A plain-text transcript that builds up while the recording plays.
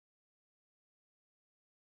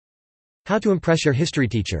How to impress your history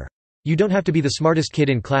teacher. You don't have to be the smartest kid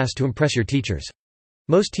in class to impress your teachers.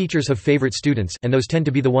 Most teachers have favorite students, and those tend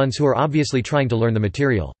to be the ones who are obviously trying to learn the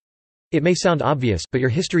material. It may sound obvious, but your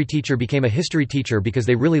history teacher became a history teacher because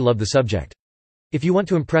they really love the subject. If you want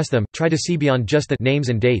to impress them, try to see beyond just the names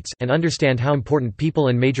and dates, and understand how important people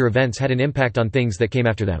and major events had an impact on things that came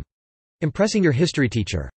after them. Impressing your history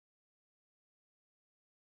teacher.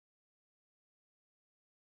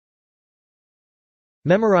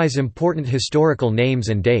 Memorize important historical names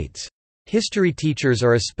and dates. History teachers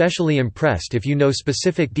are especially impressed if you know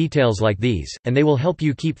specific details like these, and they will help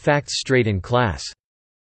you keep facts straight in class.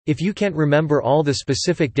 If you can't remember all the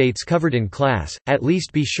specific dates covered in class, at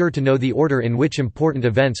least be sure to know the order in which important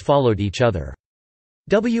events followed each other.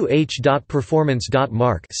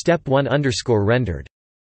 wh.performance.mark Step 1_rendered.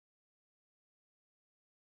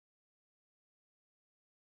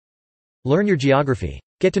 Learn your geography.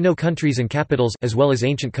 Get to know countries and capitals, as well as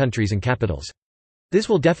ancient countries and capitals. This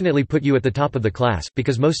will definitely put you at the top of the class,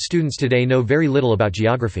 because most students today know very little about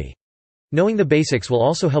geography. Knowing the basics will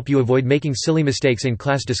also help you avoid making silly mistakes in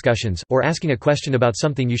class discussions, or asking a question about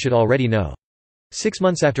something you should already know. 6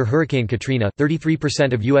 months after Hurricane Katrina,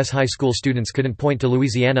 33% of U.S. high school students couldn't point to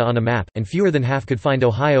Louisiana on a map, and fewer than half could find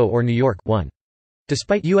Ohio or New York. 1.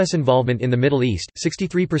 Despite U.S. involvement in the Middle East,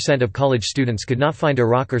 63% of college students could not find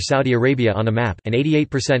Iraq or Saudi Arabia on a map, and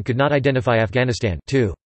 88% could not identify Afghanistan.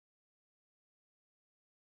 2.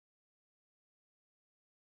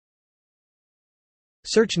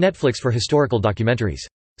 Search Netflix for historical documentaries.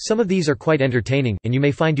 Some of these are quite entertaining, and you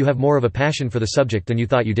may find you have more of a passion for the subject than you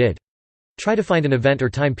thought you did. Try to find an event or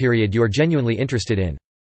time period you are genuinely interested in.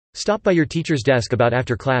 Stop by your teacher's desk about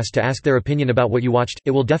after class to ask their opinion about what you watched,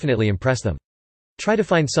 it will definitely impress them. Try to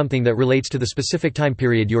find something that relates to the specific time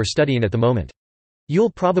period you are studying at the moment.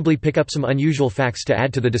 You'll probably pick up some unusual facts to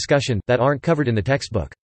add to the discussion, that aren't covered in the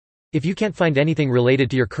textbook. If you can't find anything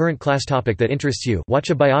related to your current class topic that interests you,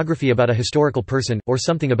 watch a biography about a historical person, or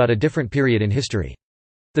something about a different period in history.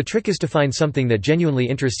 The trick is to find something that genuinely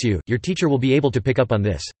interests you. Your teacher will be able to pick up on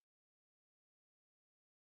this.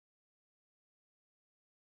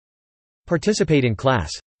 Participate in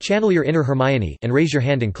class. Channel your inner Hermione, and raise your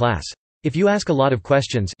hand in class. If you ask a lot of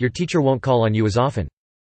questions, your teacher won't call on you as often.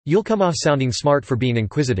 You'll come off sounding smart for being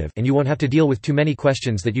inquisitive, and you won't have to deal with too many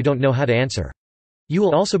questions that you don't know how to answer. You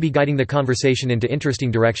will also be guiding the conversation into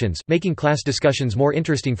interesting directions, making class discussions more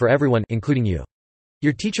interesting for everyone, including you.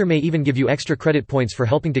 Your teacher may even give you extra credit points for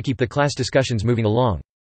helping to keep the class discussions moving along.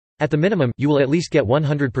 At the minimum, you will at least get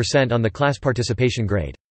 100% on the class participation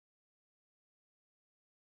grade.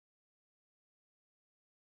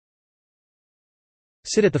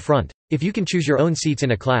 Sit at the front. If you can choose your own seats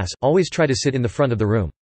in a class, always try to sit in the front of the room.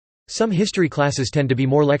 Some history classes tend to be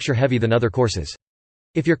more lecture-heavy than other courses.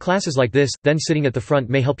 If your class is like this, then sitting at the front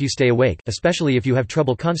may help you stay awake, especially if you have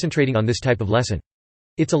trouble concentrating on this type of lesson.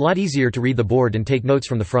 It's a lot easier to read the board and take notes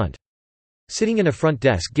from the front. Sitting in a front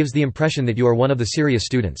desk gives the impression that you are one of the serious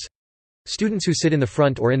students. Students who sit in the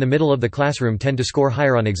front or in the middle of the classroom tend to score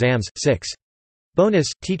higher on exams. 6. Bonus: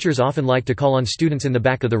 teachers often like to call on students in the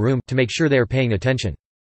back of the room, to make sure they are paying attention.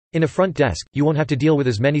 In a front desk, you won't have to deal with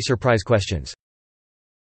as many surprise questions.